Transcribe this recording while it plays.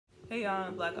Hey,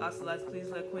 Black Ocelots, please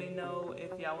let Queen know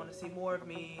if y'all want to see more of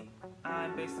me.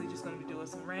 I'm basically just going to be doing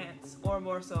some rants, or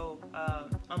more so,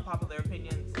 unpopular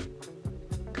opinions,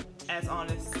 as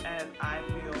honest as I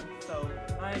feel. So,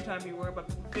 I ain't trying to be worried about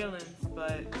people's feelings,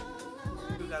 but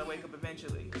we gotta wake up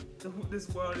eventually. This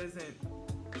world isn't,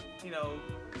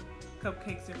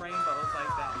 cupcakes and rainbows like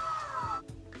that.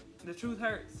 The truth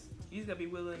hurts. You just gotta be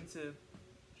willing to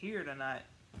hear it or not.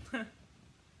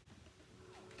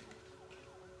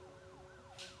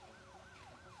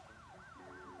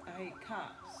 I hate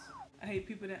cops. I hate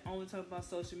people that only talk about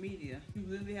social media. You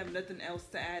literally have nothing else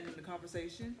to add in the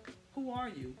conversation. Who are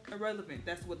you? Irrelevant,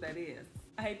 that's what that is.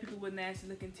 I hate people with nasty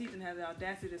looking teeth and have the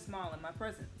audacity to smile in my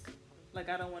presence. Like,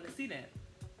 I don't want to see that.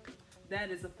 That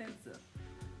is offensive.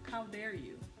 How dare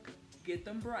you? Get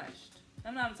them brushed.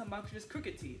 I'm not talking about just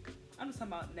crooked teeth. I'm just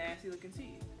talking about nasty looking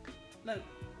teeth. Look,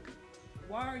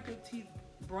 why are your teeth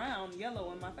brown,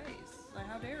 yellow in my face? Like,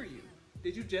 how dare you?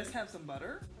 Did you just have some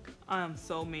butter? I am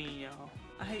so mean, y'all.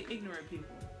 I hate ignorant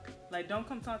people. Like, don't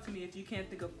come talk to me if you can't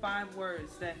think of 5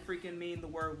 words that freaking mean the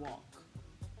word walk.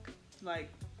 Like,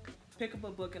 pick up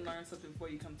a book and learn something before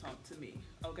you come talk to me,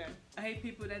 okay? I hate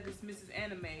people that dismisses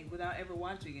anime without ever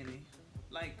watching any.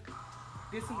 Like,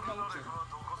 get some culture.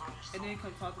 And then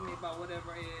come talk to me about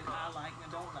whatever it is I like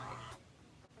and don't like.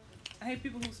 I hate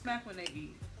people who smack when they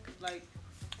eat. Like,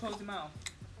 close your mouth.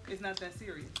 It's not that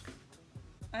serious.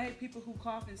 I hate people who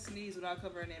cough and sneeze without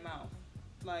covering their mouth.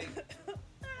 Like,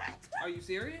 are you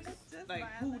serious? Like,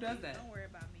 who does that? Don't worry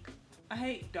about me. I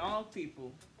hate dog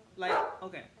people. Like,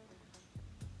 okay,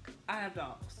 I have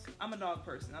dogs. I'm a dog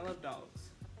person. I love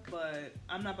dogs. But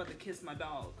I'm not about to kiss my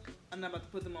dog. I'm not about to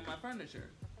put them on my furniture.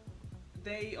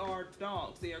 They are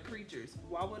dogs. They are creatures.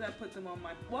 Why would I put them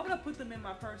in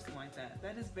my person like that?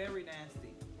 That is very nasty.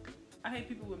 I hate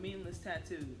people with meaningless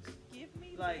tattoos. Give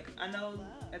me Like, I know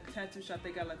at the tattoo shop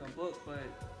they got like a book, but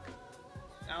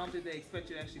I don't think they expect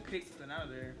you to actually pick something out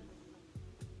of there.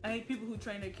 I hate people who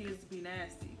train their kids to be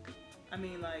nasty.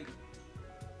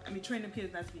 Train them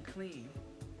kids not to be clean.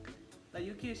 Like,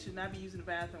 your kids should not be using the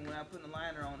bathroom without putting a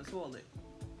liner on the toilet.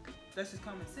 That's just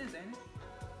common sense, ain't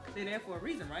it? They're there for a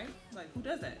reason, right? Like, who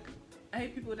does that? I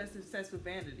hate people that's obsessed with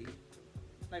vanity.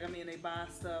 Like, they buy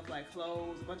stuff like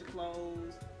clothes, a bunch of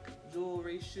clothes,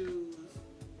 jewelry, shoes,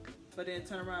 but then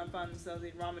turn around and find themselves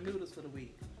eating ramen noodles for the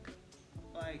week.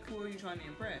 Like, who are you trying to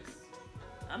impress?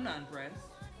 I'm not impressed.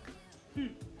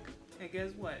 And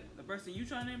guess what? The person you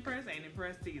trying to impress ain't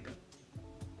impressed either.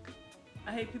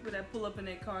 I hate people that pull up in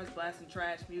their cars blasting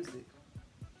trash music.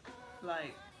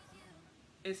 Like,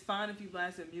 it's fine if you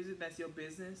blast your music, that's your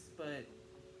business, but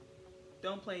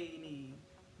don't play any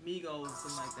Migos or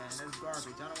something like that. That's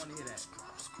garbage. I don't want to hear that.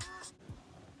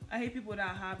 I hate people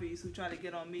without hobbies who try to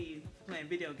get on me for playing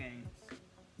video games.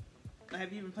 Like,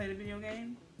 have you even played a video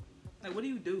game? Like, what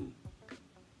do?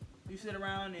 You sit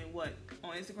around and what?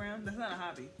 On Instagram? That's not a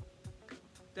hobby.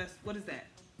 What is that?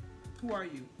 Who are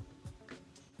you?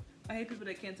 I hate people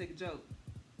that can't take a joke.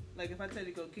 Like, if I tell you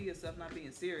to go kill yourself, not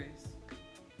being serious.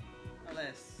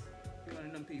 Unless you're one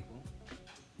of them people.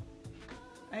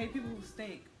 I hate people who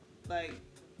stink. Like,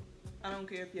 I don't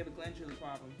care if you have a glandular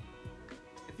problem.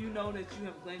 If you know that you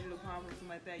have a glandular problem or something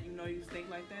like that, you know you stink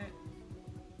like that,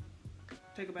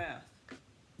 take a bath.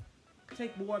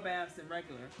 Take more baths than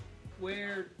regular.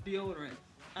 Wear deodorant.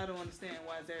 I don't understand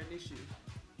why is there an issue.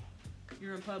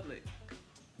 You're in public.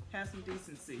 Have some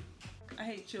decency. I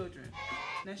hate children.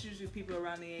 That's usually people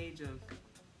around the age of,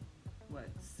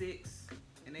 6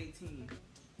 and 18.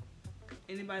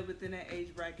 Anybody within that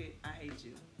age bracket, I hate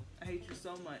you. I hate you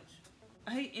so much.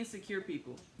 I hate insecure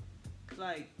people.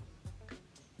 Like,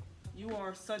 you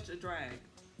are such a drag.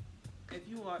 If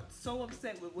you are so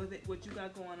upset with what you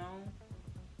got going on,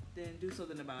 then do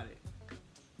something about it.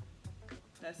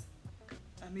 That's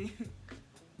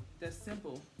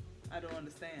simple. I don't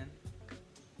understand.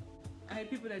 I hate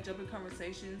people that jump in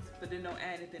conversations, but then don't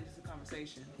add anything to the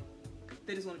conversation.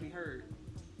 They just want to be heard.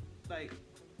 Like,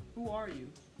 who are you?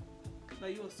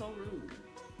 Like, you are so rude.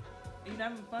 And you're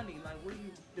not even funny. Like, what are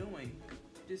you doing?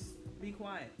 Just be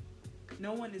quiet.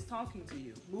 No one is talking to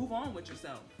you. Move on with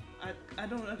yourself. I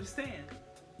don't understand.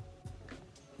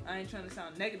 I ain't trying to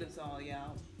sound negative to all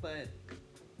y'all, but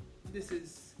this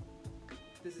is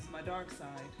my dark side.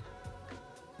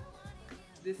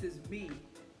 This is me.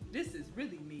 This is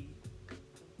really me.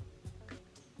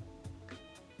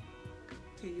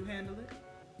 Can you handle it?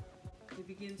 If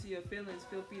you get into your feelings,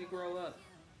 feel free to grow up,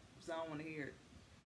 because I don't want to hear it.